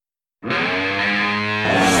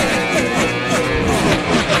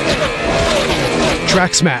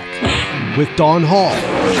Track Smack with Don Hall.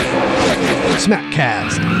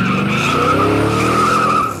 SmackCast.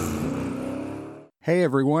 Hey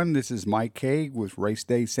everyone, this is Mike Haig with Race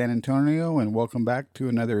Day San Antonio, and welcome back to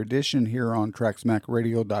another edition here on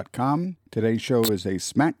TrackSmackRadio.com. Today's show is a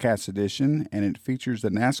SmackCast edition, and it features the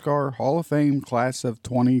NASCAR Hall of Fame Class of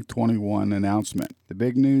 2021 announcement. The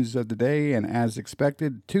big news of the day, and as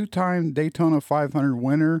expected, two-time Daytona 500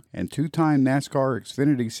 winner and two-time NASCAR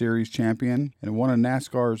Xfinity Series champion, and one of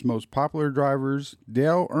NASCAR's most popular drivers,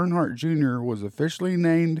 Dale Earnhardt Jr., was officially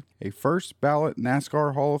named a first-ballot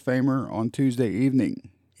NASCAR Hall of Famer on Tuesday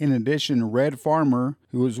evening. In addition, Red Farmer,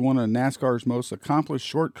 who is one of NASCAR's most accomplished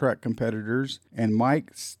short-track competitors, and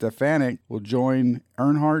Mike Stefanik will join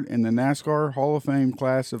Earnhardt in the NASCAR Hall of Fame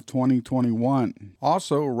Class of 2021.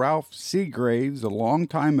 Also, Ralph Seagraves, a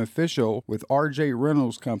longtime official with R.J.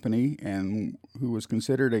 Reynolds Company and who was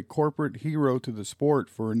considered a corporate hero to the sport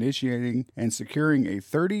for initiating and securing a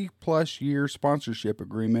 30-plus year sponsorship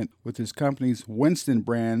agreement with his company's Winston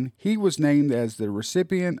brand, he was named as the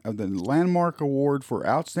recipient of the Landmark Award for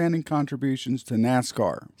Outstanding Contributions to NASCAR.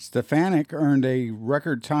 Stefanik earned a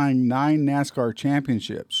record-tying 9 NASCAR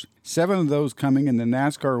championships, 7 of those coming in the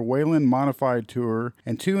NASCAR Whelen Modified Tour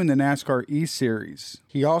and 2 in the NASCAR E-Series.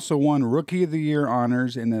 He also won Rookie of the Year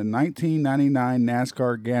honors in the 1999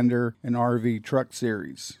 NASCAR Gander and RV Truck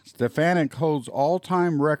Series. Stefanik holds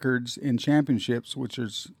all-time records in championships, which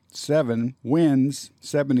is 7, wins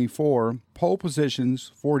 74, pole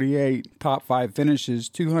positions 48, top 5 finishes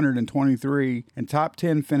 223, and top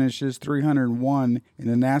 10 finishes 301 in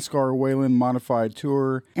the NASCAR Whelen Modified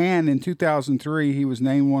Tour. And in 2003, he was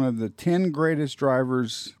named one of the 10 greatest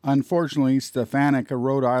drivers. Unfortunately, Stefanik, a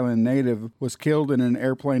Rhode Island native, was killed in an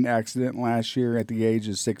airplane accident last year at the age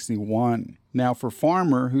of 61. Now for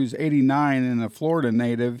Farmer, who's 89 and a Florida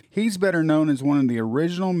native, he's better known as one of the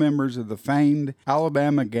original members of the famed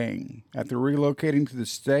Alabama Gang. After relocating to the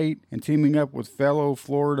state and teaming up with fellow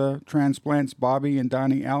Florida transplants Bobby and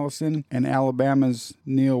Donnie Allison and Alabama's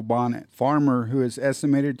Neil Bonnet, Farmer, who is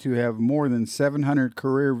estimated to have more than 700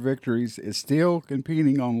 career victories, is still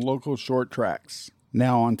competing on local short tracks.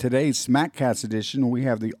 Now, on today's SmackCast edition, we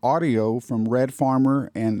have the audio from Red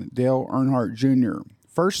Farmer and Dale Earnhardt Jr.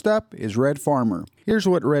 First up is Red Farmer. Here's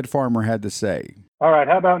what Red Farmer had to say. All right,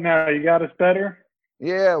 how about now? You got us better?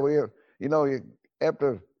 Yeah,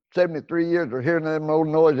 after 73 years of hearing them old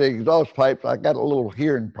noisy exhaust pipes, I got a little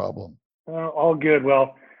hearing problem. All good.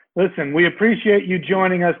 Well, listen, we appreciate you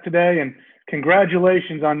joining us today, and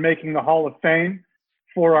congratulations on making the Hall of Fame.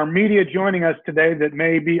 For our media joining us today that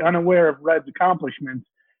may be unaware of Red's accomplishments,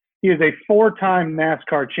 he is a 4-time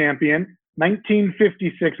NASCAR champion,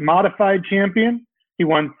 1956 modified champion. He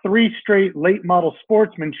won 3 straight late model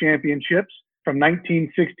sportsman championships from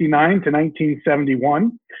 1969 to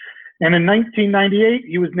 1971. And in 1998,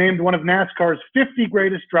 he was named one of NASCAR's 50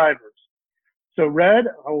 greatest drivers. So, Red,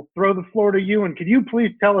 I'll throw the floor to you. And could you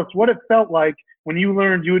please tell us what it felt like when you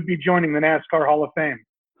learned you would be joining the NASCAR Hall of Fame?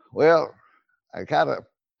 Well, I kind of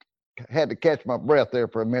had to catch my breath there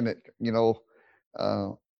for a minute. I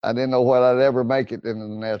didn't know whether I'd ever make it into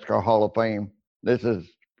the NASCAR Hall of Fame. This is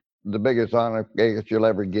the biggest honor I guess you'll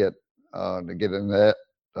ever get to get in that.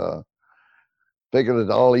 Figured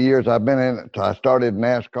that all the years I've been in it, I started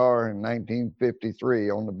NASCAR in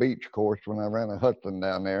 1953 on the beach course when I ran a Hudson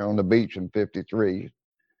down there on the beach in 53.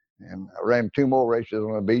 And I ran 2 more races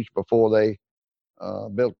on the beach before they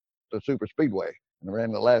built the super speedway. And I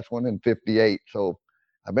ran the last one in 58. So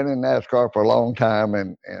I've been in NASCAR for a long time,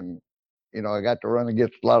 and I got to run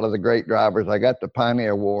against a lot of the great drivers. I got the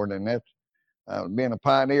Pioneer Award, and that's being a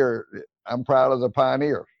pioneer. I'm proud of the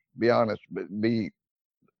pioneers, to be honest.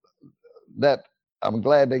 But I'm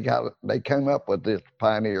glad they came up with this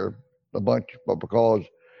pioneer a bunch, but because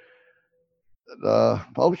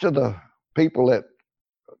most of the people that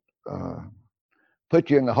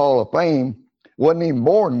put you in the Hall of Fame wasn't even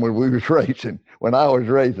born when I was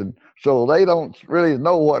racing. So they don't really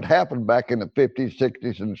know what happened back in the 50s,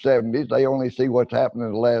 60s, and 70s. They only see what's happened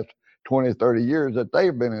in the last 20, 30 years that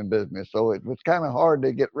they've been in business. So it was kind of hard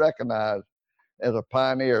to get recognized as a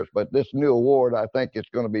pioneers. But this new award, I think it's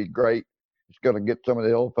going to be great. It's going to get some of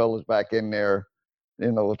the old fellas back in there,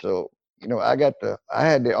 So, I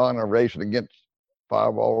had the honor of racing against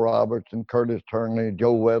Fireball Robertson, Curtis Turnley,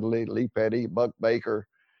 Joe Wedley, Lee Petty, Buck Baker,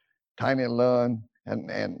 Tiny Lund,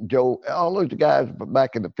 and Joe, all those guys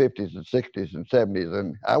back in the 50s and 60s and 70s.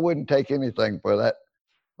 And I wouldn't take anything for that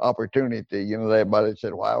opportunity. Everybody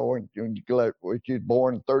said, why weren't you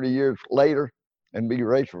born 30 years later and be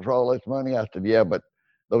racing for all this money? I said, yeah, but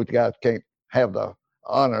those guys can't have the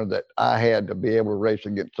honor that I had to be able to race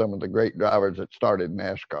against some of the great drivers that started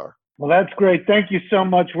NASCAR. Well, that's great. Thank you so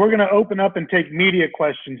much. We're going to open up and take media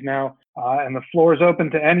questions now, and the floor is open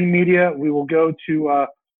to any media. We will go to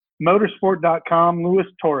motorsport.com. Luis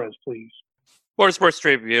Torres, please. Motorsports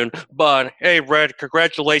Tribune. But hey, Red,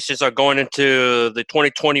 congratulations on going into the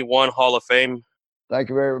 2021 Hall of Fame. Thank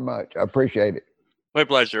you very much. I appreciate it. My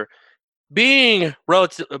pleasure. Being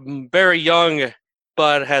very young,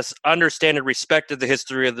 but has understood and respected the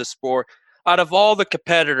history of the sport, out of all the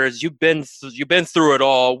competitors you've been through it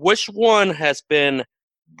all, which one has been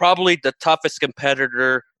probably the toughest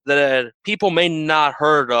competitor that people may not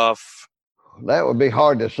heard of? That would be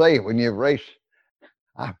hard to say when you race.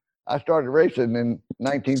 I started racing in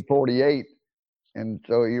 1948, and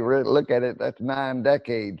so you really look at it, that's 9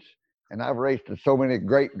 decades. And I've raced with so many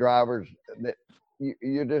great drivers that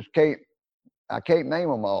you just can't, I can't name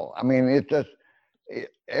them all. I mean, it's just,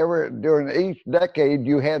 during each decade,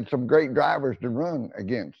 you had some great drivers to run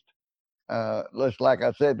against. Just like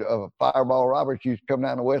I said, Fireball Roberts used to come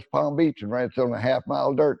down to West Palm Beach and race on a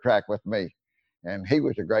half-mile dirt track with me. And he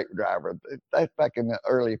was a great driver. That's back in the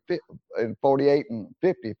early, in 48 and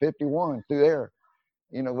 50, 51, through there.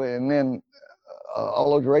 You know, and then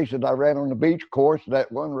all those races I ran on the beach course, that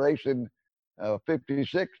one race in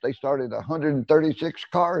 56, they started 136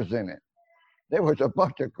 cars in it. There was a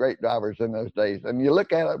bunch of great drivers in those days. And you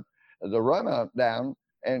look at it, the run up down,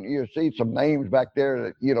 and you see some names back there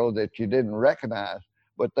that, you know, that you didn't recognize,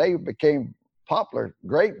 but they became popular,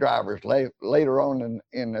 great drivers later on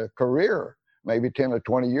in their career, maybe 10 or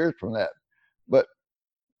 20 years from that. But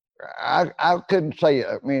I couldn't say it.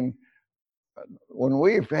 I mean, when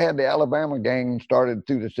we had the Alabama gang started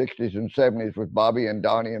through the 60s and 70s with Bobby and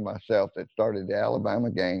Donnie and myself that started the Alabama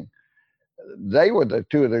gang, they were the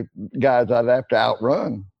two of the guys I'd have to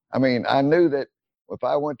outrun. I mean, I knew that if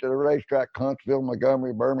I went to the racetrack, Huntsville,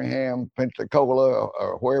 Montgomery, Birmingham, Pensacola,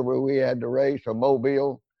 or wherever we had to race, or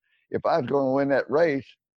Mobile, if I was going to win that race,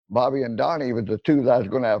 Bobby and Donnie was the two that I was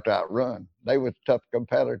going to have to outrun. They were tough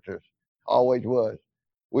competitors, always was.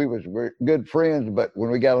 We was good friends, but when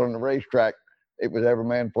we got on the racetrack, it was every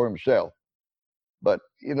man for himself. But,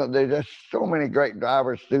 you know, there's just so many great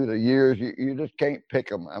drivers through the years, you just can't pick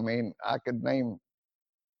them. I mean, I could name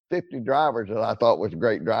 50 drivers that I thought was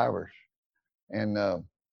great drivers. And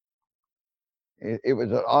it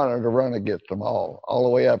was an honor to run against them all the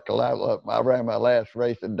way up to I ran my last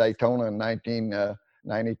race in Daytona in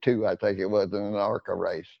 1992, I think it was, in an ARCA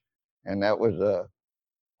race. And that was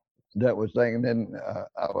thing. And then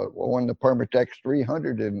I won the Permatex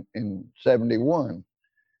 300 in 71.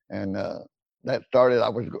 And that started, I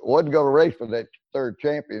wasn't going to race for that third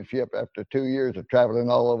championship after 2 years of traveling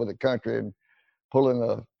all over the country and pulling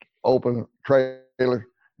a open trailer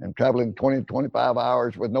and traveling 20, 25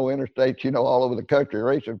 hours with no interstates, you know, all over the country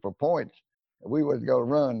racing for points. We wasn't going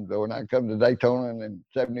to run. So when I come to Daytona in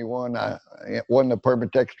 71, I won the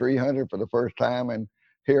Permatex 300 for the first time. And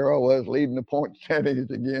here I was leading the point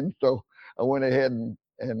standings again. So I went ahead and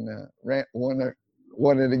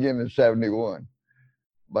won it again in 71.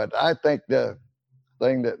 But I think the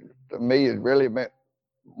thing that to me has really meant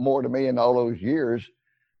more to me in all those years,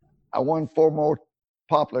 I won 4 more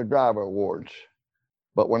Popular Driver Awards.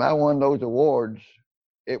 But when I won those awards,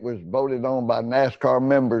 it was voted on by NASCAR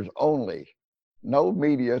members only. No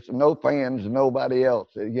media, no fans, nobody else.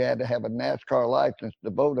 You had to have a NASCAR license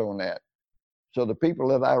to vote on that. So the people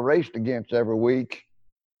that I raced against every week,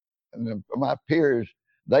 and my peers,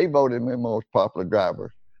 they voted me most popular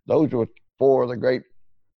driver. Those were 4 of the great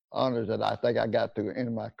honors that I think I got to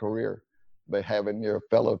in my career, but having your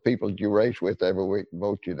fellow people you race with every week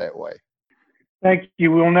vote you that way. Thank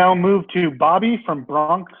you. We'll now move to Bobby from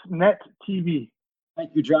BronxNet TV.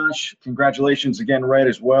 Thank you, Josh. Congratulations again, Red,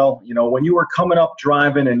 as well. You know, when you were coming up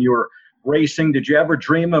driving and you were racing, did you ever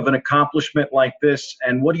dream of an accomplishment like this?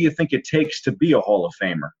 And what do you think it takes to be a Hall of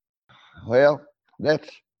Famer? Well,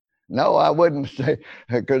 no, I wouldn't say,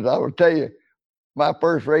 because I will tell you, my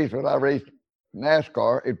first race when I raced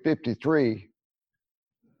NASCAR in 53,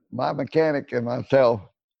 my mechanic and myself,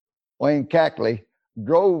 Wayne Cackley,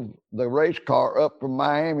 drove the race car up from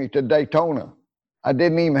Miami to Daytona. I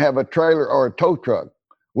didn't even have a trailer or a tow truck.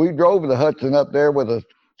 We drove the Hudson up there with a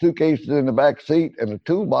suitcases in the back seat and a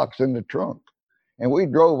toolbox in the trunk. And we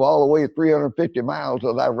drove all the way 350 miles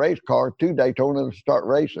of that race car to Daytona to start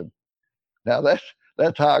racing. Now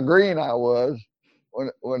that's how green I was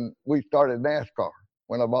when we started NASCAR,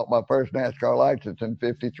 when I bought my first NASCAR license in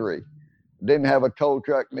 53. Didn't have a tow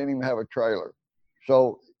truck, didn't even have a trailer.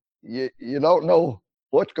 So you don't know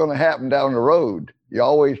what's going to happen down the road. You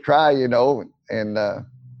always try, you know, and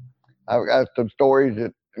I've got some stories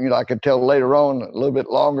that, you know, I could tell later on a little bit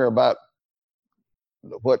longer about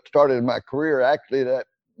what started my career. Actually, that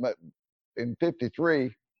in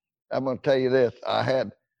 '53, I'm going to tell you this.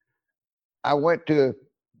 I went to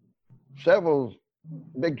several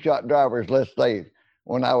big shot drivers, let's say,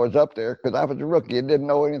 when I was up there, because I was a rookie and didn't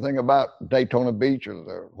know anything about Daytona Beach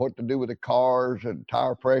or what to do with the cars and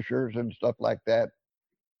tire pressures and stuff like that.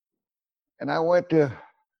 And I went to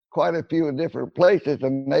quite a few different places,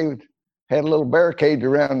 and they had a little barricades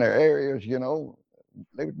around their areas, you know.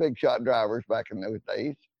 They were big shot drivers back in those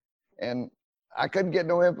days. And I couldn't get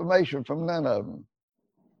no information from none of them.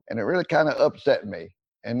 And it really kind of upset me.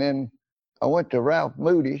 And then I went to Ralph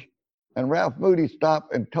Moody, and Ralph Moody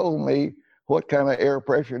stopped and told me what kind of air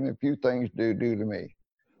pressure and a few things do to me.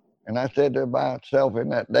 And I said to myself in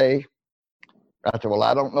that day, I said, well,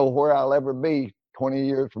 I don't know where I'll ever be 20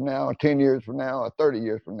 years from now, or 10 years from now, or 30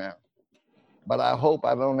 years from now. But I hope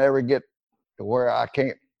I don't ever get to where I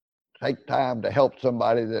can't take time to help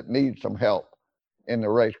somebody that needs some help in the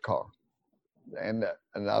race car. And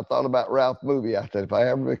I thought about Ralph Moody. I said, if I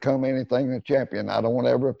ever become anything a champion, I don't want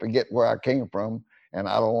to ever forget where I came from, and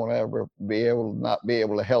I don't want to ever not be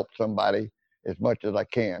able to help somebody as much as I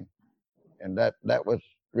can. And that was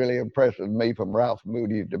really impressive to me from Ralph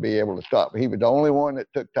Moody to be able to stop. He was the only one that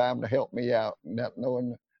took time to help me out, not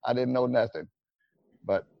knowing I didn't know nothing.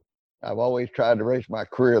 But I've always tried to race my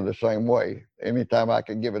career the same way. Anytime I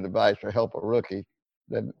could give advice or help a rookie,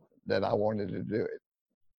 then I wanted to do it.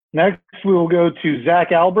 Next, we will go to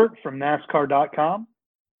Zach Albert from NASCAR.com.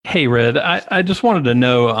 Hey, Red, I just wanted to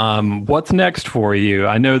know what's next for you.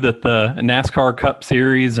 I know that the NASCAR Cup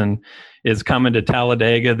Series is coming to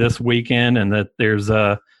Talladega this weekend, and that there's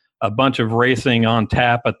a bunch of racing on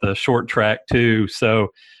tap at the short track too. So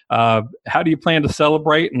how do you plan to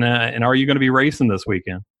celebrate, and are you going to be racing this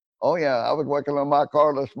weekend? Oh, yeah. I was working on my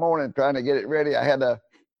car this morning trying to get it ready. I had a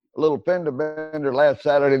little fender bender last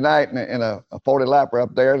Saturday night in a 40 lapper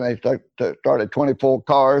up there, and they started 24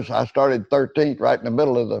 cars. I started 13th right in the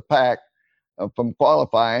middle of the pack from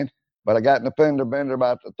qualifying, but I got in the fender bender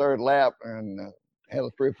about the third lap and had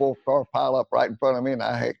a 3 or 4 car pile up right in front of me, and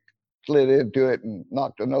I slid into it and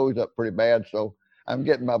knocked the nose up pretty bad. So I'm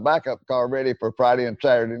getting my backup car ready for Friday and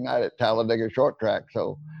Saturday night at Talladega Short Track.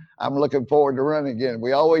 So I'm looking forward to running again.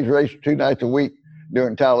 We always race 2 nights a week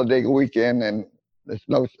during Talladega weekend, and it's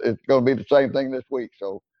going to be the same thing this week.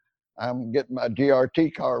 So I'm getting my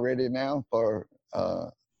GRT car ready now for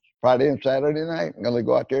Friday and Saturday night. I'm going to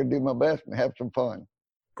go out there and do my best and have some fun.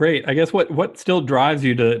 Great. I guess what still drives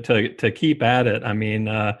you to keep at it? I mean,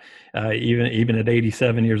 even at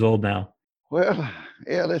 87 years old now. Well,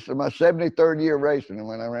 yeah, this is my 73rd year racing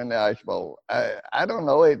when I ran the Ice Bowl. I don't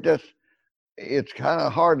know. It's kind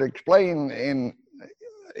of hard to explain, and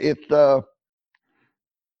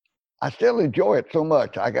I still enjoy it so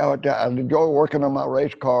much. I enjoy working on my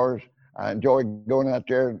race cars. I enjoy going out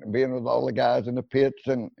there and being with all the guys in the pits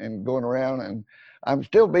and going around, and I'm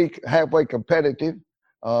still be halfway competitive.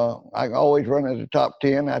 I always run at the top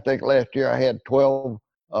 10. I think last year I had 12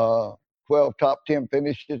 top 10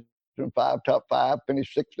 finishes and 5 top 5,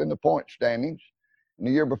 finished 6th in the point standings. And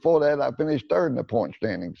the year before that, I finished 3rd in the point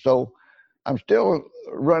standings. So I'm still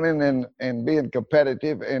running and being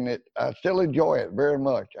competitive, and I still enjoy it very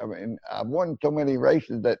much. I mean, I've won so many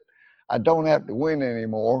races that I don't have to win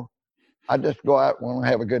anymore. I just go out and want to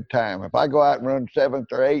have a good time. If I go out and run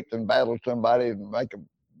 7th or 8th and battle somebody and make a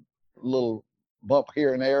little bump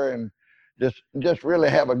here and there and just really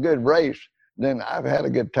have a good race, then I've had a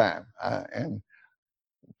good time. And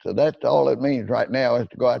so that's all it means right now, is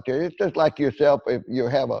to go out there. It's just like yourself. If you're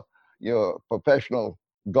a professional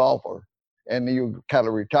golfer and you kind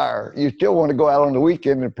of retire, you still want to go out on the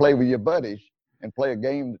weekend and play with your buddies and play a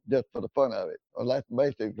game just for the fun of it. Well, that's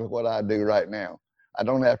basically what I do right now. I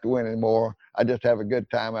don't have to win anymore. I just have a good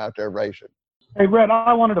time out there racing. Hey, Brett,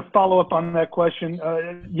 I wanted to follow up on that question.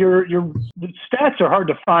 Your stats are hard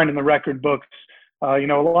to find in the record books. A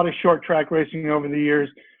lot of short track racing over the years.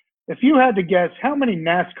 If you had to guess, how many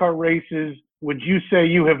NASCAR races would you say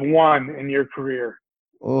you have won in your career?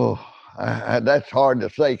 Oh, that's hard to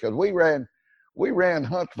say, because we ran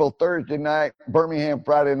Huntsville Thursday night, Birmingham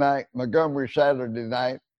Friday night, Montgomery Saturday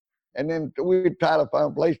night, and then we tried to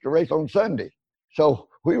find a place to race on Sunday. So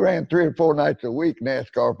we ran 3 or 4 nights a week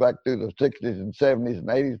NASCAR back through the 60s and 70s and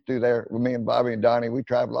 80s through there. Me and Bobby and Donnie, we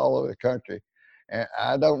traveled all over the country. And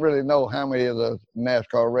I don't really know how many of the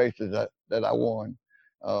NASCAR races that I won.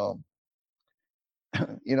 I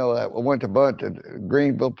went to a bunch of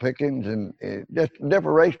Greenville, Pickens, and just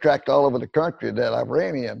different racetracks all over the country that I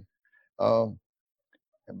ran in.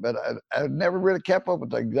 But I never really kept up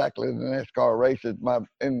with exactly the NASCAR races.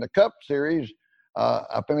 In the Cup Series,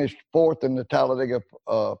 I finished 4th in the Talladega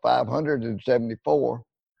 500 in '74.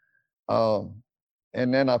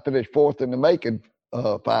 And then I finished fourth in the Macon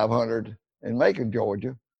 500 in Macon,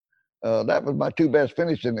 Georgia. That was my two best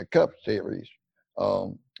finishes in the Cup Series.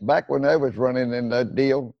 Back when I was running in that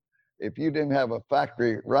deal, if you didn't have a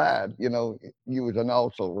factory ride, you know, you was an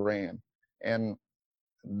also ran. And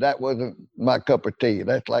that wasn't my cup of tea.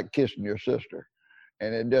 That's like kissing your sister.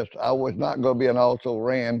 And I was not going to be an also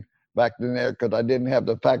ran back then there because I didn't have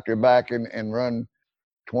the factory back and run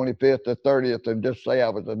 25th or 30th and just say I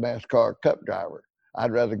was a NASCAR Cup driver.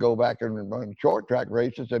 I'd rather go back and run short track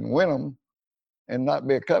races and win them and not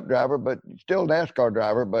be a Cup driver, but still NASCAR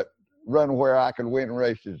driver, but run where I could win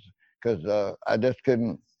races because I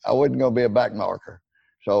wasn't going to be a back marker.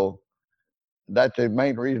 So that's the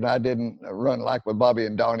main reason I didn't run like what Bobby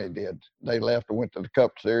and Donnie did. They left and went to the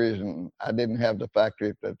Cup Series, and I didn't have the factory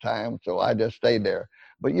at the time, so I just stayed there.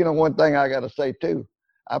 But, you know, one thing I got to say, too,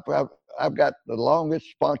 I've got the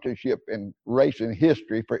longest sponsorship in racing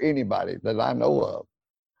history for anybody that I know of.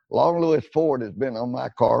 Long Lewis Ford has been on my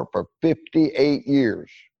car for 58 years.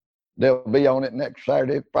 They'll be on it next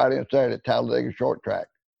Friday and Saturday at Talladega Short Track.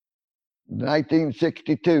 In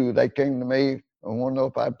 1962, they came to me and wanted to know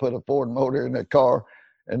if I'd put a Ford motor in the car,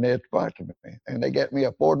 and they sponsored me. And they got me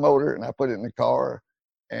a Ford motor, and I put it in the car,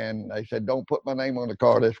 and they said, don't put my name on the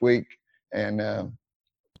car this week. And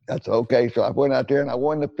that's okay. So I went out there, and I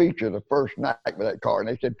won the feature the first night with that car. And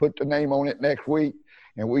they said, put the name on it next week.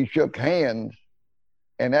 And we shook hands,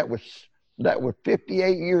 and that was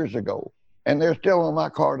 58 years ago. And they're still on my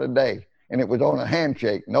car today. And it was on a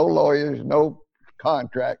handshake. No lawyers, no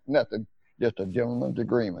contract, nothing. Just a gentleman's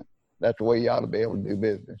agreement. That's the way you ought to be able to do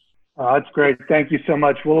business. That's great. Thank you so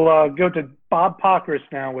much. We'll go to Bob Pockris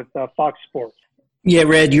now with Fox Sports. Yeah,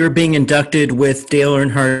 Red, you're being inducted with Dale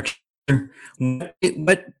Earnhardt.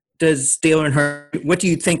 What does Dale Earnhardt? What do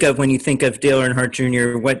you think of when you think of Dale Earnhardt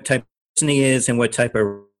Jr.? What type of person he is and what type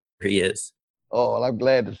of he is? Oh, well, I'm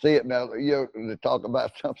glad to see it now. You know, to talk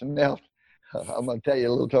about something else, I'm going to tell you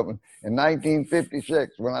a little something. In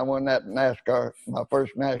 1956, when I won that NASCAR, my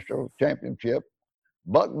first national championship,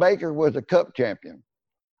 Buck Baker was a Cup champion.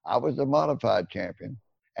 I was the modified champion.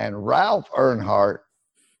 And Ralph Earnhardt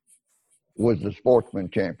was the sportsman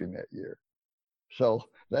champion that year. So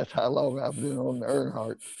that's how long I've been on the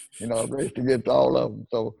Earnhardt. You know, I've raced against all of them.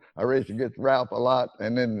 So I raced against Ralph a lot,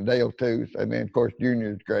 and then Dale too. And then, of course,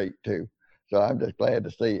 Junior is great too. So I'm just glad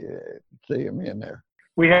to see him in there.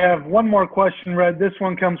 We have one more question, Red. This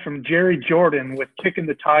one comes from Jerry Jordan with Kicking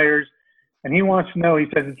the Tires. And he wants to know, he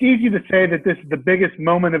says, it's easy to say that this is the biggest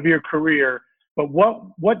moment of your career, but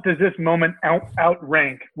what does this moment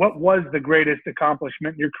outrank? What was the greatest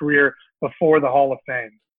accomplishment in your career before the Hall of Fame?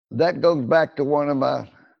 That goes back to one of my,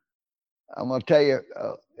 I'm going to tell you,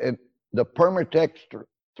 the Permatex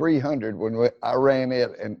 300, when I ran it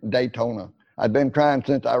in Daytona. I'd been trying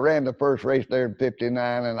since I ran the first race there in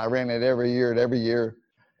 59, and I ran it every year.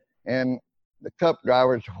 And the Cup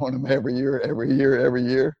drivers won them every year.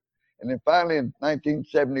 And then finally in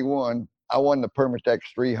 1971, I won the Permatex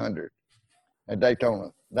 300 at Daytona.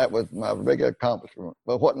 That was my big accomplishment.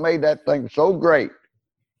 But what made that thing so great,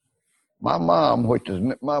 my mom, which is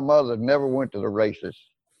my mother, never went to the races,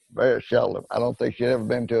 very seldom. I don't think she'd ever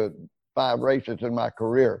been to 5 races in my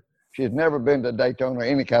career. She's never been to Daytona or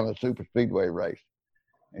any kind of super speedway race.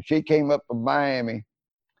 And she came up from Miami,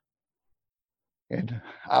 and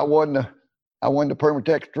I won the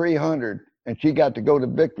Permatex 300. And she got to go to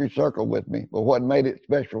Victory Circle with me. But what made it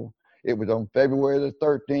special, it was on February the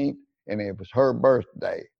 13th, and it was her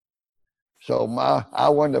birthday. So I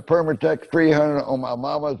won the Permatex 300 on my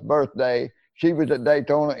mama's birthday. She was at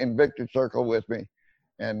Daytona in Victory Circle with me.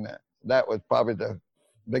 And that was probably the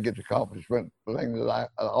biggest accomplishment, the thing that I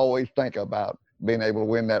always think about, being able to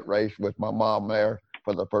win that race with my mom there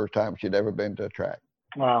for the first time she'd ever been to a track.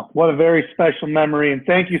 Wow, what a very special memory. And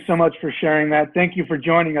thank you so much for sharing that. Thank you for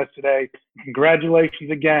joining us today.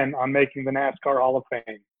 Congratulations again on making the NASCAR Hall of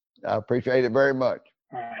Fame. I appreciate it very much.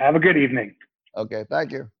 Have a good evening. Okay,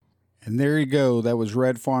 thank you. And there you go. That was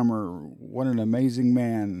Red Farmer. What an amazing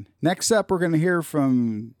man. Next up, we're going to hear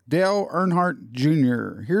from Dale Earnhardt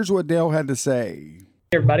Jr. Here's what Dale had to say.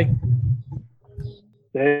 Hey, everybody.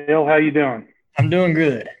 Dale, how you doing? I'm doing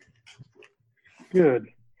good. Good.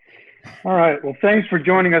 All right. Well, thanks for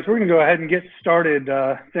joining us. We're going to go ahead and get started.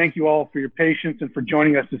 Thank you all for your patience and for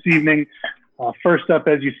joining us this evening. First up,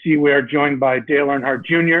 as you see, we are joined by Dale Earnhardt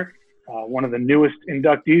Jr., one of the newest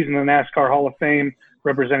inductees in the NASCAR Hall of Fame,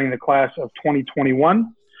 representing the class of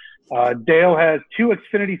 2021. Dale has 2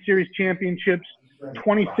 Xfinity Series championships,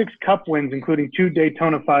 26 Cup wins, including 2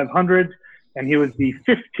 Daytona 500s, and he was the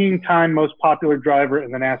 15-time most popular driver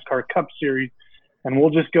in the NASCAR Cup Series. And we'll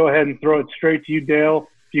just go ahead and throw it straight to you, Dale.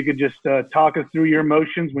 if you could just talk us through your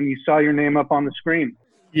emotions when you saw your name up on the screen.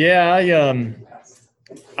 Yeah,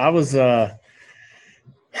 I was when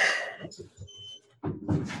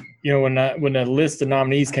the list of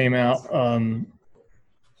nominees came out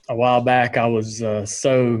a while back, I was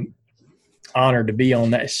so honored to be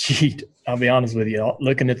on that sheet. I'll be honest with you.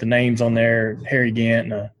 Looking at the names on there, Harry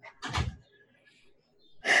Gant,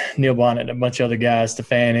 Neil Bonnet, and a bunch of other guys,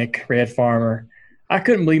 Stefanik, Red Farmer, I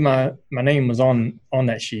couldn't believe my name was on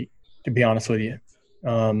that sheet, to be honest with you.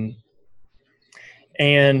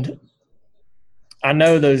 And I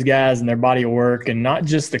know those guys and their body of work, and not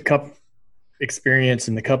just the Cup experience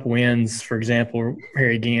and the Cup wins, for example,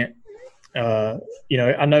 Harry Gant. I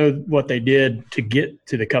know what they did to get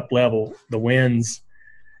to the Cup level, the wins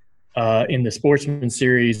in the Sportsman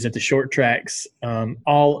Series at the short tracks,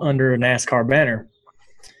 all under a NASCAR banner.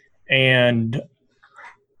 And,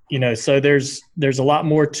 so there's a lot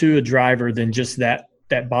more to a driver than just that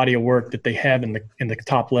body of work that they have in the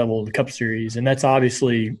top level of the Cup Series. And that's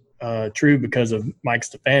obviously true because of Mike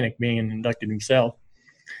Stefanik being inducted himself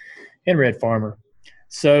and Red Farmer.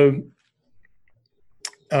 So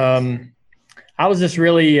I was just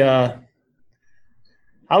really I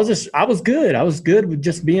was good. I was good with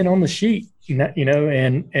just being on the sheet,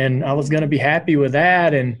 and I was going to be happy with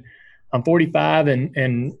that. And I'm 45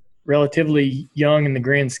 and relatively young in the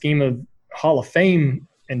grand scheme of Hall of Fame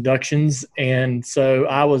inductions. And so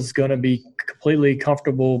I was going to be completely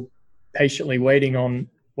comfortable, patiently waiting on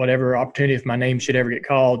whatever opportunity if my name should ever get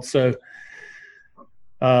called. So,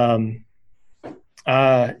 but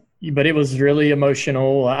it was really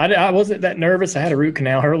emotional. I wasn't that nervous. I had a root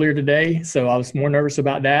canal earlier today, so I was more nervous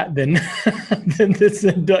about that than than this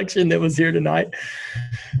induction that was here tonight.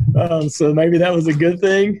 So maybe that was a good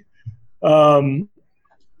thing.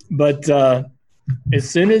 But as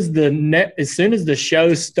soon as the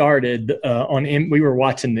show started we were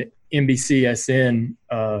watching the NBCSN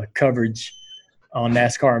coverage on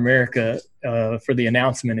NASCAR America for the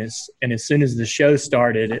announcement and as soon as the show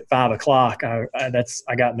started at 5:00,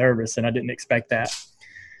 I got nervous, and I didn't expect that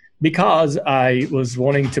because I was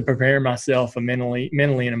wanting to prepare myself mentally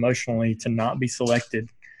and emotionally to not be selected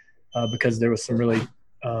because there was some really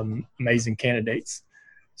amazing candidates.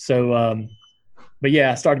 So, but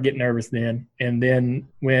yeah, I started getting nervous then, and then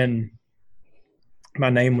when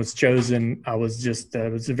my name was chosen, I was just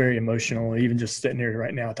it was very emotional. Even just sitting here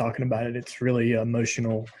right now talking about it, it's really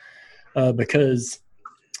emotional because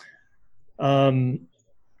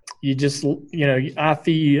you just I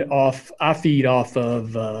feed off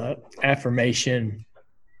of affirmation.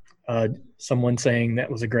 Someone saying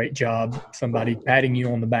that was a great job, somebody patting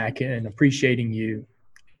you on the back and appreciating you,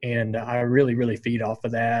 and I really, really feed off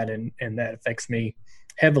of that, and that affects me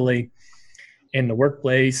heavily in the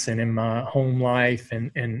workplace and in my home life and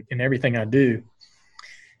everything I do.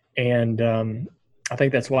 And I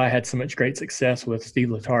think that's why I had so much great success with Steve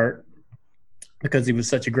Letarte, because he was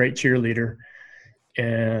such a great cheerleader.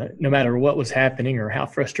 No matter what was happening or how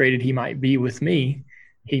frustrated he might be with me,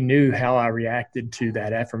 he knew how I reacted to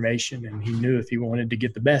that affirmation, and he knew if he wanted to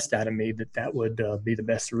get the best out of me, that would be the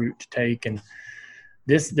best route to take. And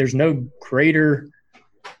there's no greater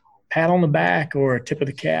pat on the back or a tip of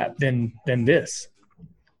the cap than this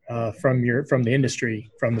from the industry,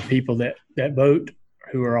 from the people that vote,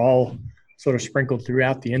 who are all sort of sprinkled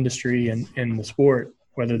throughout the industry and the sport,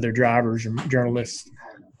 whether they're drivers or journalists,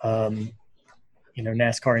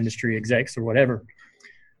 NASCAR industry execs or whatever.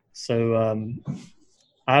 So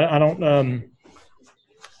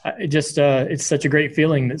it's such a great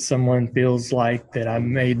feeling that someone feels like that I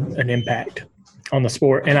made an impact on the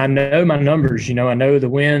sport. And I know my numbers, I know the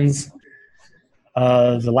wins,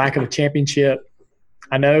 the lack of a championship.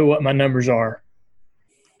 I know what my numbers are.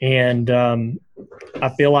 And I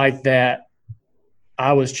feel like that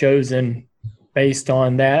I was chosen based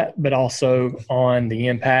on that, but also on the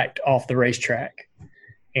impact off the racetrack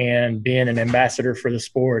and being an ambassador for the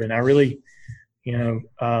sport. And I really,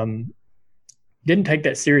 didn't take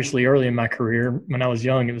that seriously early in my career. When I was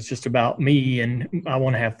young, it was just about me, and I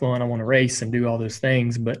want to have fun. I want to race and do all those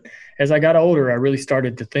things. But as I got older, I really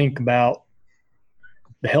started to think about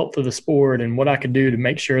the health of the sport and what I could do to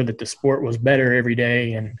make sure that the sport was better every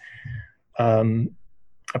day and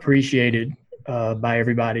appreciated by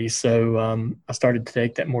everybody. So I started to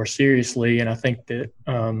take that more seriously. And I think that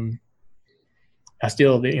I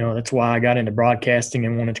still, that's why I got into broadcasting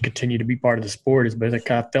and wanted to continue to be part of the sport, is because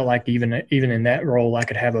I felt like even in that role, I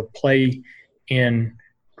could have a play in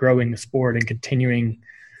growing the sport and continuing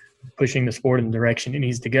pushing the sport in the direction it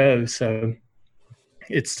needs to go. So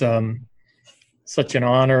it's such an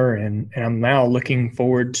honor, and I'm now looking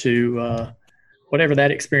forward to whatever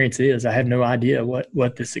that experience is, I have no idea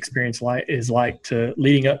what this experience is like to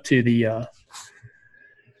leading up to the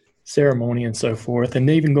ceremony and so forth. And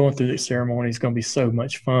even going through the ceremony is going to be so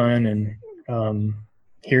much fun. And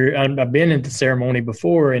here I've been at the ceremony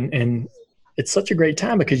before, and it's such a great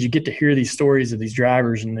time because you get to hear these stories of these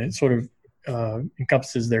drivers, and it sort of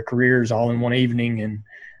encompasses their careers all in one evening. And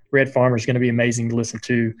Red Farmer is going to be amazing to listen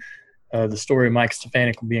to. The story of Mike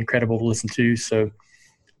Stefanik will be incredible to listen to. So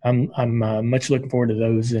I'm much looking forward to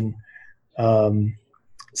those, and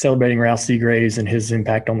celebrating Ralph Seagraves and his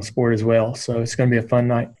impact on the sport as well. So it's going to be a fun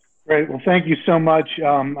night. Great. Well, thank you so much.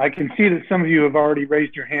 I can see that some of you have already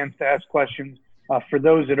raised your hands to ask questions. For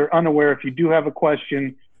those that are unaware, if you do have a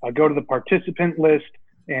question, go to the participant list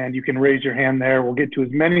and you can raise your hand there. We'll get to as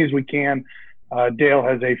many as we can. Dale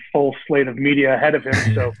has a full slate of media ahead of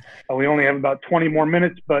him, so we only have about 20 more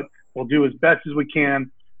minutes, but we'll do as best as we can.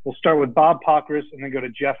 We'll start with Bob Pockris and then go to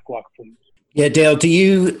Jeff Gluck, please. Yeah, Dale, do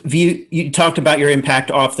you talked about your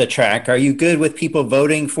impact off the track. Are you good with people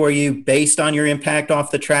voting for you based on your impact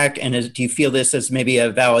off the track? And do you feel this as maybe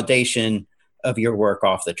a validation of your work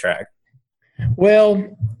off the track?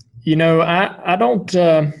 Well, I don't,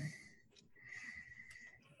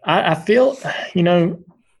 I feel,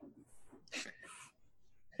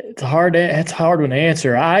 it's a hard one to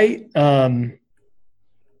answer. I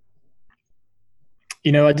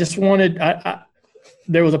just wanted,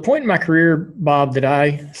 there was a point in my career, Bob, that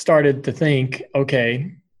I started to think,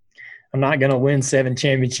 okay, I'm not going to win 7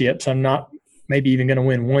 championships. I'm not maybe even going to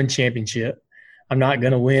win 1 championship. I'm not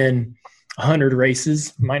going to win 100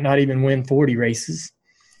 races, might not even win 40 races.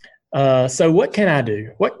 So what can I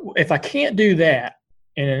do? What if I can't do that,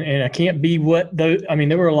 and I can't be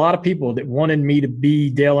there were a lot of people that wanted me to be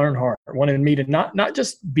Dale Earnhardt, wanted me to not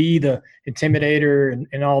just be the intimidator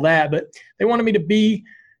and all that, but they wanted me to be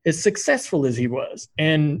as successful as he was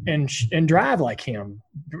and drive like him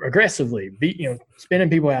aggressively, spinning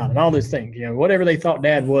people out and all those things. Whatever they thought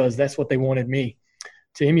Dad was, that's what they wanted me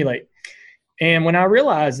to emulate. And when I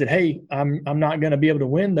realized that, hey, I'm not going to be able to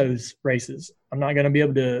win those races, I'm not going to be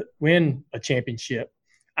able to win a championship,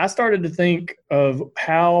 I started to think of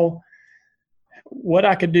what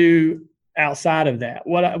I could do outside of that.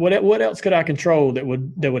 What else could I control that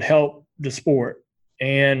would help the sport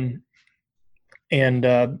and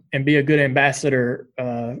be a good ambassador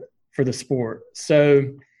for the sport.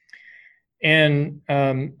 So,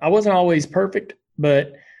 I wasn't always perfect,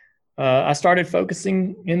 but I started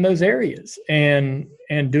focusing in those areas and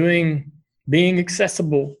being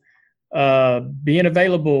accessible, being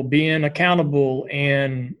available, being accountable,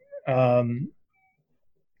 and I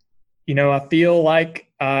feel like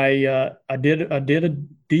I did a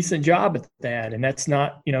decent job at that. And that's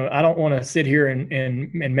not, I don't want to sit here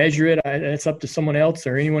and measure it. It's up to someone else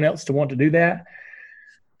or anyone else to want to do that.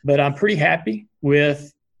 But I'm pretty happy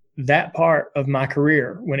with that part of my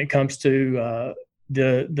career when it comes to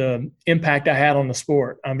the impact I had on the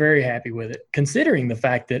sport. I'm very happy with it, considering the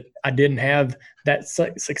fact that I didn't have that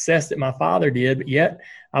success that my father did, but yet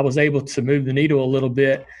I was able to move the needle a little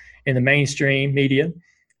bit in the mainstream media,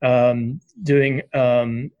 doing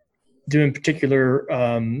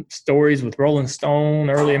particular stories with Rolling Stone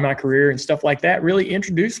early in my career and stuff like that really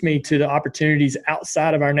introduced me to the opportunities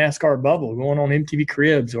outside of our NASCAR bubble, going on MTV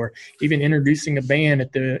Cribs or even introducing a band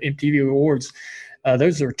at the MTV Awards.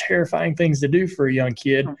 Those are terrifying things to do for a young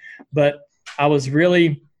kid, but I was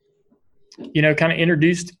really, kind of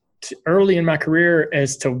introduced early in my career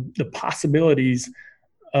as to the possibilities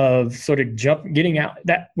of sort of getting out.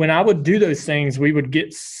 That when I would do those things, we would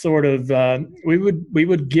get sort of, we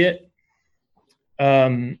would get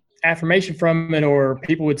affirmation from it, or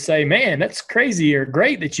people would say, man, that's crazy or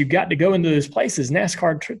great that you got to go into those places.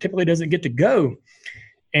 NASCAR typically doesn't get to go.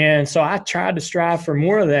 And so I tried to strive for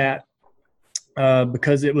more of that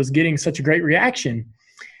because it was getting such a great reaction.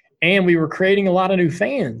 And we were creating a lot of new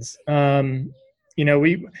fans. I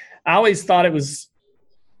always thought it was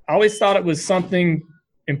something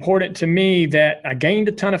important to me that I gained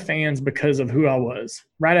a ton of fans because of who I was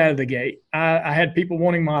right out of the gate. I had people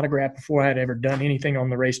wanting my autograph before I had ever done anything on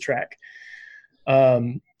the racetrack.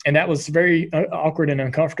 And that was very awkward and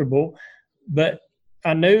uncomfortable. But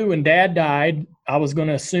I knew when Dad died, I was going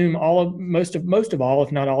to assume most of all,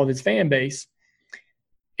 if not all of his fan base.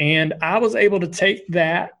 And I was able to take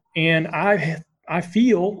that, and I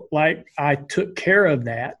feel like I took care of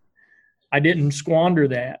that. I didn't squander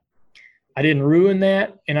that. I didn't ruin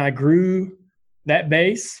that, and I grew that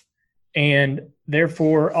base, and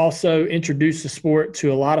therefore also introduced the sport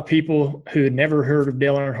to a lot of people who had never heard of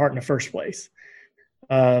Dale Earnhardt in the first place.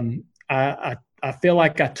 I feel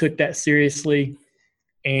like I took that seriously,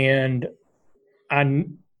 and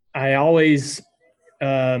I always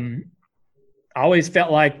I always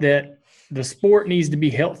felt like that the sport needs to be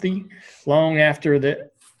healthy long after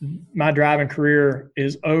my driving career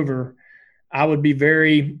is over. I would be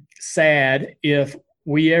very sad if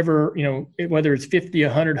we ever, whether it's 50,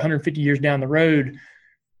 100, 150 years down the road,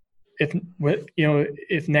 if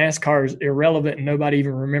NASCAR is irrelevant and nobody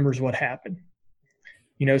even remembers what happened.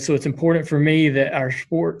 So it's important for me that our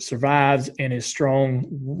sport survives and is strong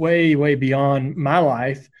way, way beyond my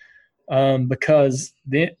life, because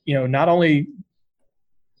then, not only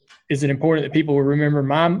is it important that people will remember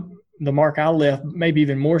the mark I left, maybe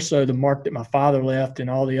even more so the mark that my father left and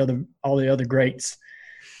all the other greats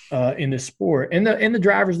in this sport, and the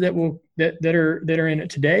drivers that are in it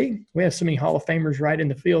today. We have so many Hall of Famers right in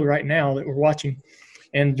the field right now that we're watching,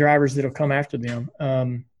 and drivers that'll come after them.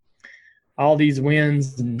 All these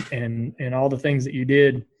wins and all the things that you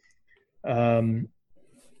did won't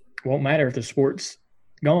matter if the sport's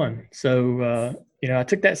gone. So I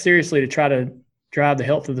took that seriously to try to drive the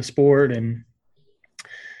health of the sport, and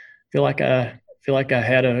feel like I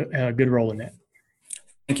had a good role in that.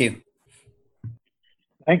 Thank you.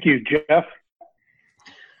 Thank you, Jeff.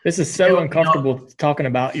 This is so uncomfortable talking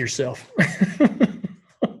about yourself.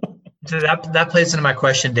 So that plays into my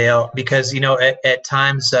question, Dale, because at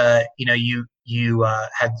times you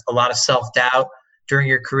had a lot of self-doubt during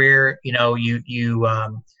your career. You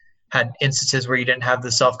had instances where you didn't have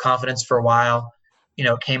the self-confidence for a while.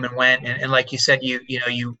 Came and went, and like you said,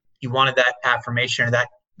 you wanted that affirmation, or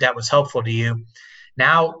that was helpful to you.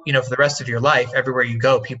 Now, for the rest of your life, everywhere you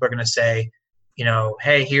go, people are going to say,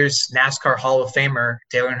 hey, here's NASCAR Hall of Famer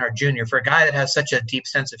Dale Earnhardt Jr. For a guy that has such a deep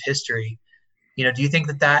sense of history, do you think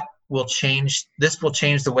that will change? This will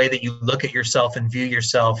change the way that you look at yourself and view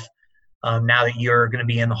yourself now that you're going to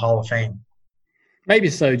be in the Hall of Fame? Maybe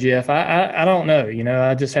so, Jeff. I don't know.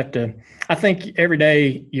 I just have to. I think every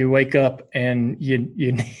day you wake up and you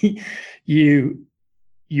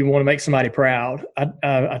want to make somebody proud.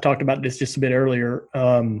 I talked about this just a bit earlier.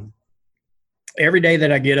 Every day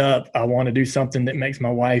that I get up, I want to do something that makes my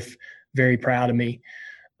wife very proud of me.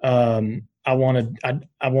 I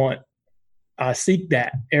seek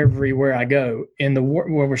that everywhere I go.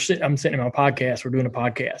 Where I'm sitting in my podcast, we're doing a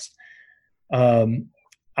podcast.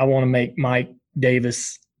 I want to make Mike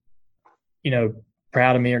Davis,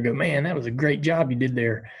 proud of me, or go, man, that was a great job you did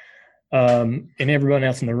there. And everyone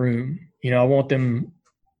else in the room, I want them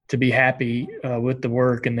to be happy with the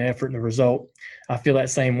work and the effort and the result. I feel that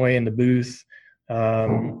same way in the booth.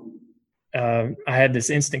 I had this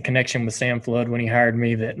instant connection with Sam Flood when he hired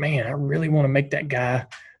me that, man, I really want to make that guy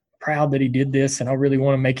proud that he did this. And I really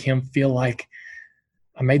want to make him feel like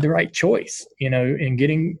I made the right choice, in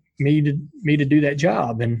getting me to do that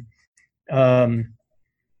job. And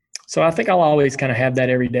so I think I'll always kind of have that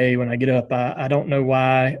every day when I get up. I don't know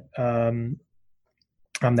why I'm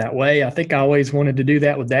that way. I think I always wanted to do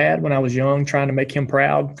that with Dad when I was young, trying to make him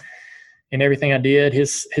proud in everything I did.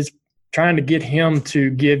 His trying to get him to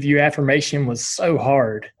give you affirmation was so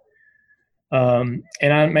hard. And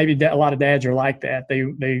maybe a lot of dads are like that.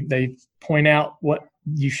 They point out what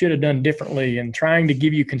you should have done differently and trying to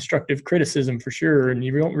give you constructive criticism for sure. And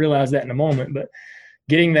you don't realize that in a moment, but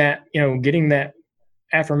getting that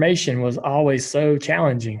affirmation was always so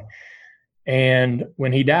challenging. And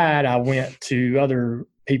when he died, I went to other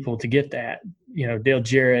people to get that, Dale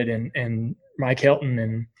Jarrett and Mike Helton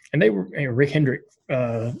and they were Rick Hendrick,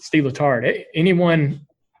 Steve Letard,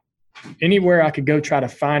 anywhere I could go try to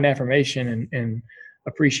find affirmation and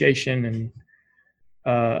appreciation, and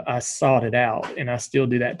I sought it out, and I still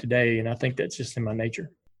do that today, and I think that's just in my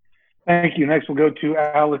nature. Thank you. Next, we'll go to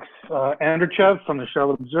Alex Anderchev from the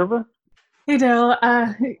Charlotte Observer. Hey, Dale.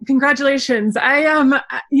 Congratulations.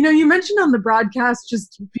 You mentioned on the broadcast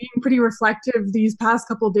just being pretty reflective these past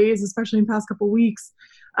couple of days, especially in the past couple of weeks.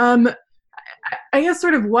 I guess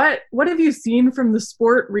sort of what have you seen from the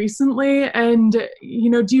sport recently? And, do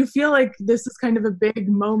you feel like this is kind of a big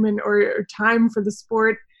moment or time for the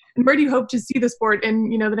sport? And where do you hope to see the sport in,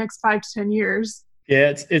 the next 5 to 10 years?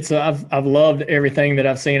 Yeah, I've loved everything that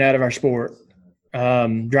I've seen out of our sport.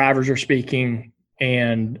 Drivers are speaking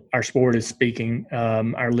and our sport is speaking.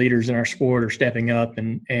 Our leaders in our sport are stepping up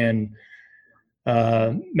and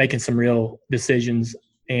making some real decisions.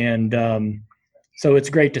 And so it's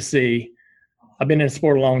great to see. I've been in the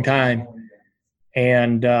sport a long time,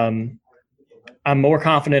 and I'm more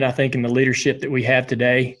confident, I think, in the leadership that we have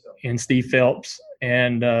today in Steve Phelps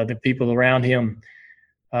and the people around him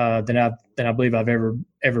than I believe I've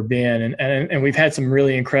ever been. And we've had some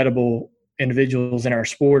really incredible individuals in our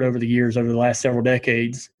sport over the last several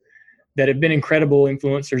decades that have been incredible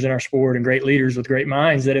influencers in our sport and great leaders with great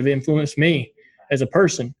minds that have influenced me as a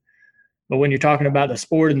person. But when you're talking about the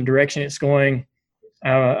sport and the direction it's going,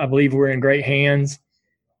 I believe we're in great hands.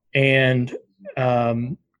 And,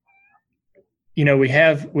 we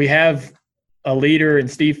have a leader in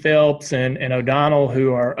Steve Phelps and O'Donnell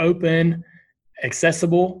who are open,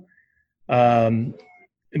 accessible,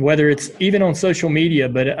 whether it's even on social media.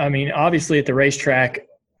 But, I mean, obviously at the racetrack,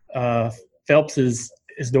 Phelps his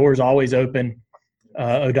door is always open.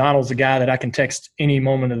 O'Donnell's a guy that I can text any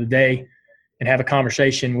moment of the day and have a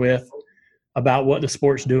conversation with about what the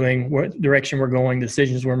sport's doing, what direction we're going,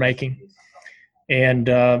 decisions we're making. And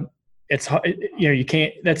it's, you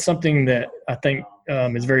can't, that's something that I think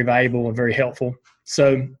is very valuable and very helpful.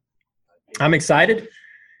 So I'm excited.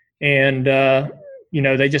 And,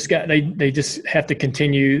 they just have to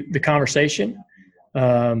continue the conversation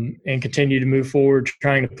and continue to move forward,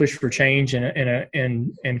 trying to push for change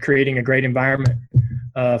and creating a great environment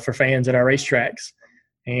for fans at our racetracks,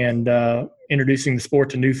 and introducing the sport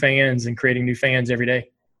to new fans and creating new fans every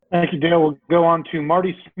day. Thank you, Dale. We'll go on to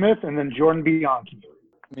Marty Smith and then Jordan Bianchi.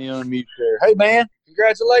 Me unmute there. Hey, man,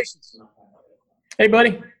 congratulations. Hey,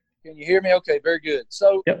 buddy. Can you hear me? Okay, very good.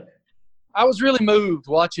 So yep. I was really moved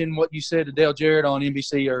watching what you said to Dale Jarrett on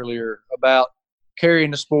NBC earlier about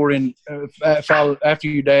carrying the sport in after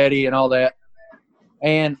your daddy and all that.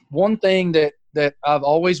 And one thing that I've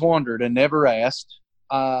always wondered and never asked,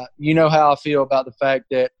 you know how I feel about the fact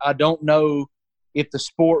that I don't know if the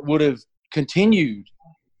sport would have continued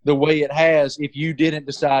the way it has if you didn't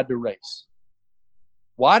decide to race.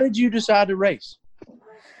 Why did you decide to race?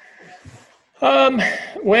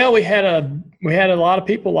 Well, we had a lot of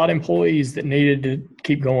people, a lot of employees that needed to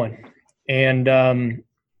keep going. And, I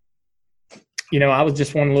was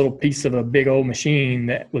just one little piece of a big old machine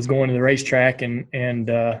that was going to the racetrack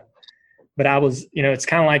but I was, it's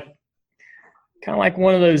kind of like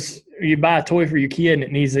one of those, you buy a toy for your kid and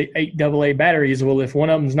it needs 8 AA batteries. Well, if one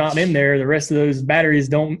of them's not in there, the rest of those batteries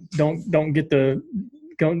don't get to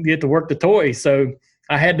work the toy. So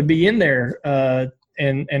I had to be in there.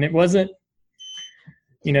 And it wasn't,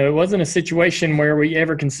 it wasn't a situation where we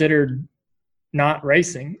ever considered not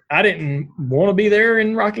racing. I didn't want to be there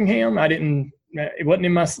in Rockingham. It wasn't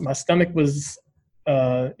in my stomach was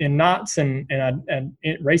in knots, and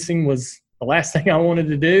racing was the last thing I wanted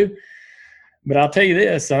to do. But I'll tell you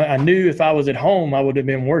this, I knew if I was at home, I would have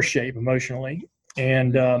been in worse shape emotionally.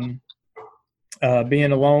 And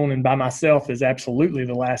being alone and by myself is absolutely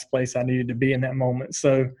the last place I needed to be in that moment.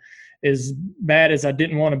 So as bad as I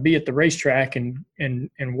didn't want to be at the racetrack and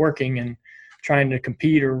working and trying to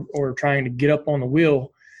compete or trying to get up on the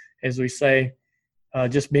wheel, as we say,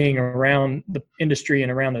 just being around the industry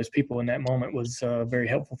and around those people in that moment was very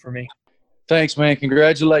helpful for me. Thanks, man.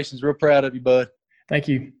 Congratulations. Real proud of you, bud. Thank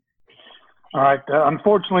you. All right.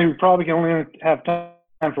 Unfortunately, we probably can only have time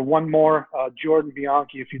for one more. Jordan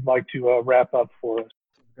Bianchi, if you'd like to wrap up for us.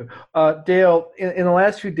 Dale, in the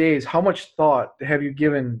last few days, how much thought have you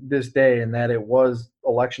given this day and that it was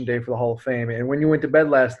Election Day for the Hall of Fame? And when you went to bed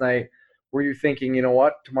last night, were you thinking, you know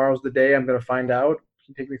what, tomorrow's the day, I'm going to find out? Can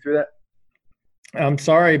you take me through that? I'm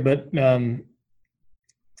sorry, but I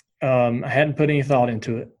hadn't put any thought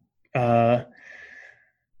into it.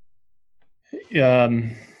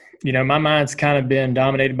 My mind's kind of been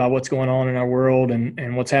dominated by what's going on in our world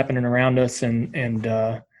and what's happening around us and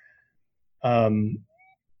how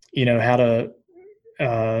to,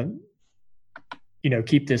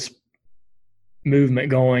 keep this movement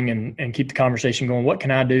going and keep the conversation going. What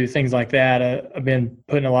can I do? Things like that. I've been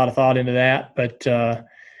putting a lot of thought into that, but,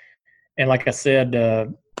 and like I said,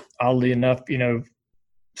 oddly enough,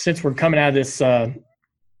 since we're coming out of this,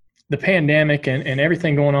 the pandemic and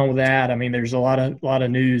everything going on with that, I mean, there's a lot of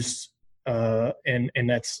news, and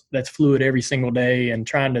that's fluid every single day, and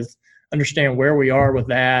trying to understand where we are with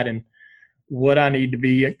that and what I need to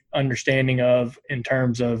be understanding of in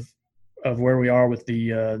terms of where we are with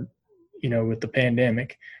the, with the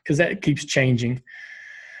pandemic, because that keeps changing.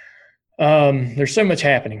 There's so much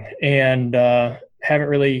happening, and haven't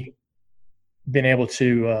really been able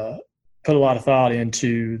to put a lot of thought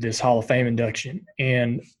into this Hall of Fame induction.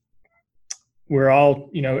 And we're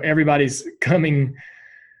all, everybody's coming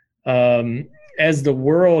as the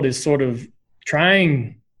world is sort of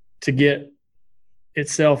trying to get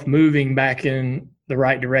itself moving back in the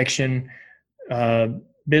right direction.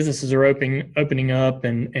 Businesses are opening up,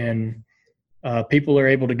 and people are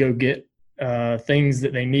able to go get things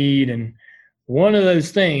that they need. And one of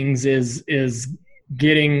those things is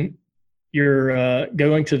getting your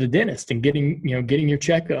going to the dentist and getting your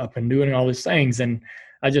checkup and doing all these things. And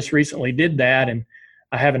I just recently did that, and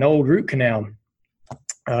I have an old root canal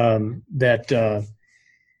that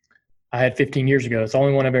I had 15 years ago. It's the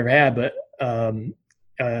only one I've ever had, but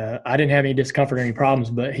I didn't have any discomfort or any problems,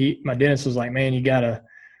 but my dentist was like, man, you got a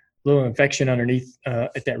little infection underneath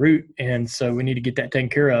at that root, and so we need to get that taken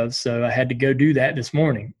care of. So I had to go do that this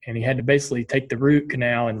morning, and he had to basically take the root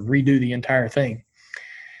canal and redo the entire thing.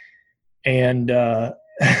 And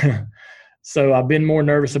so I've been more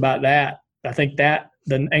nervous about that. I think that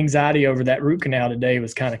the anxiety over that root canal today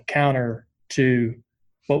was kind of counter to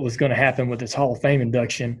what was going to happen with this Hall of Fame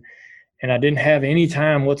induction. And I didn't have any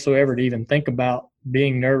time whatsoever to even think about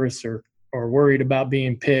being nervous or worried about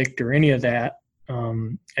being picked or any of that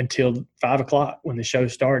until 5 o'clock when the show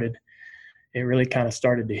started. It really kind of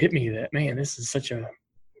started to hit me that, man, this is such a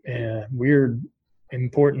weird,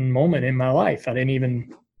 important moment in my life. I didn't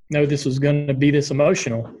even know this was going to be this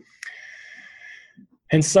emotional.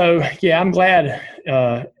 And so, yeah, I'm glad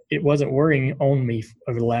it wasn't worrying on me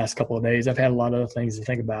over the last couple of days. I've had a lot of other things to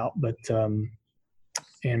think about, but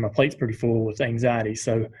and my plate's pretty full with anxiety.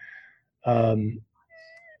 So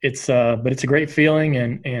it's a great feeling,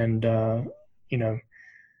 and you know,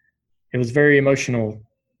 it was very emotional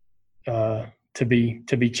to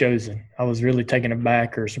be chosen. I was really taken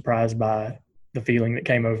aback or surprised by the feeling that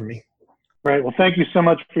came over me. Right. Well, thank you so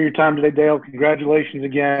much for your time today, Dale. Congratulations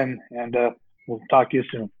again, and we'll talk to you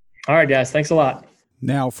soon. All right, guys. Thanks a lot.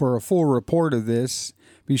 Now, for a full report of this,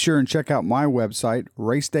 be sure and check out my website,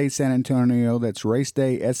 Race Day San Antonio. That's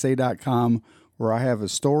racedayysa.com, where I have a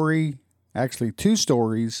story, actually 2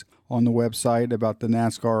 stories on the website about the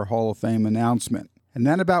NASCAR Hall of Fame announcement. And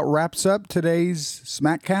that about wraps up today's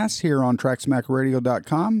SmackCast here on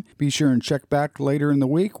TrackSmackRadio.com. Be sure and check back later in the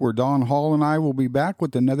week where Don Hall and I will be back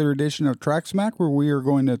with another edition of TrackSmack, where we are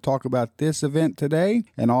going to talk about this event today.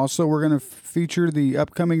 And also we're going to feature the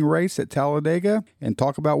upcoming race at Talladega and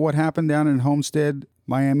talk about what happened down in Homestead,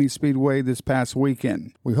 Miami Speedway this past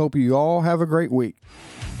weekend. We hope you all have a great week.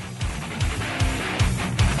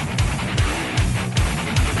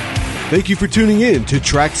 Thank you for tuning in to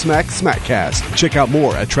TrackSmack SmackCast. Check out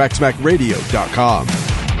more at TrackSmackRadio.com.